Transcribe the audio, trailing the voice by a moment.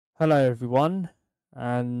Hello everyone,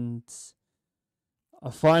 and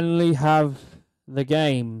I finally have the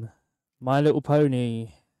game, My Little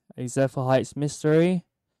Pony, a Zephyr Heights mystery,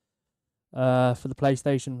 for the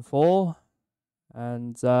PlayStation 4,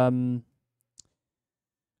 and I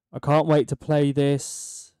can't wait to play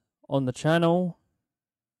this on the channel.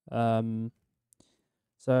 Um,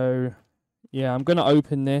 so yeah, I'm gonna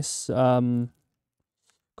open this because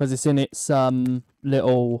it's in its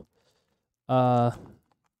little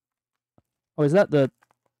oh, is that the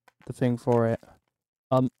thing for it?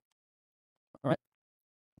 All right,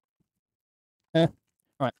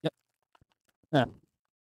 right, yep, yeah,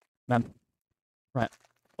 man, right.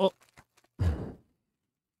 Oh,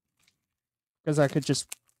 because I could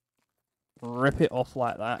just rip it off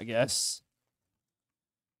like that, I guess.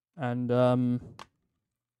 And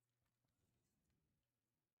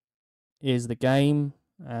here's the game.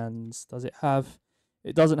 And does it have?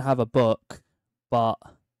 It doesn't have a book, but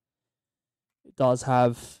it does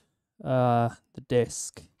have the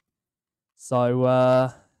disc.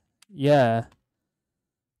 So yeah,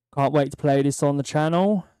 can't wait to play this on the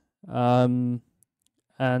channel. And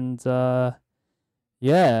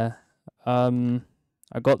yeah, I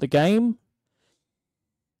got the game,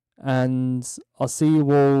 and I'll see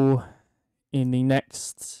you all in the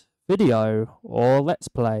next video or let's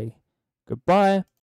play. Goodbye.